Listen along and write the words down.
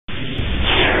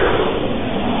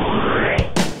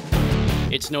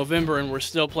It's November and we're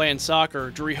still playing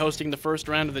soccer. Drury hosting the first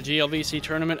round of the GLVC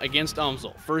tournament against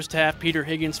UMSL. First half, Peter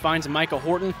Higgins finds Micah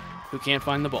Horton, who can't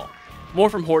find the ball. More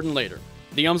from Horton later.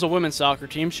 The UMSL women's soccer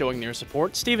team showing their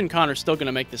support. Stephen Connor's still going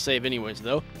to make the save anyways,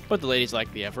 though, but the ladies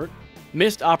like the effort.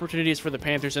 Missed opportunities for the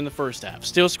Panthers in the first half.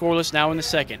 Still scoreless now in the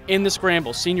second. In the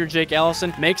scramble, senior Jake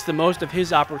Allison makes the most of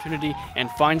his opportunity and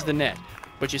finds the net.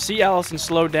 But you see Allison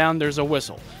slow down, there's a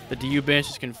whistle. The DU bench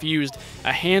is confused.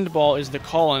 A handball is the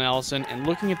call on Allison, and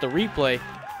looking at the replay,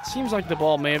 it seems like the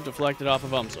ball may have deflected off of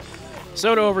UMSL.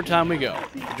 So to overtime we go.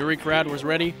 The Drury crowd was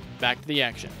ready, back to the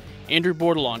action. Andrew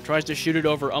Bordelon tries to shoot it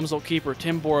over UMSL keeper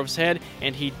Tim Borov's head,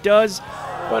 and he does,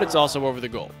 but it's also over the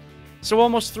goal. So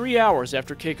almost 3 hours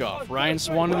after kickoff, Ryan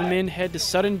Swan and the men head to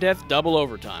sudden death double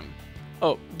overtime.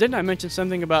 Oh, didn't I mention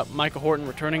something about Micah Horton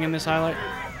returning in this highlight?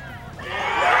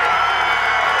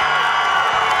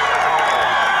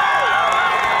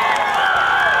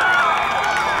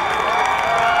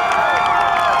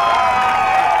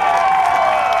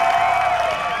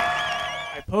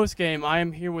 Post-game, I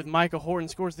am here with Micah Horton,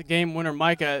 scores the game winner.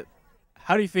 Micah,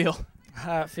 how do you feel?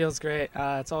 It feels great.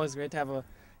 It's always great to have a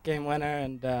game winner,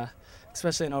 and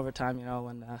especially in overtime, you know,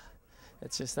 when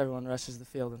it's just everyone rushes the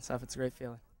field and stuff. It's a great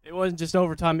feeling. It wasn't just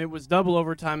overtime, it was double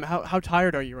overtime. How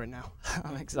tired are you right now?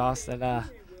 I'm exhausted.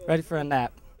 Ready for a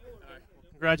nap. All right.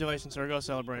 Congratulations, sir. Go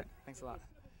celebrate. Thanks a lot.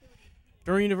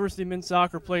 Drury University men's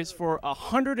soccer plays for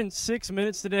 106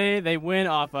 minutes today. They win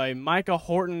off a Micah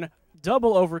Horton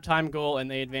double overtime goal, and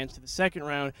they advance to the second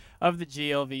round of the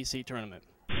GLVC tournament.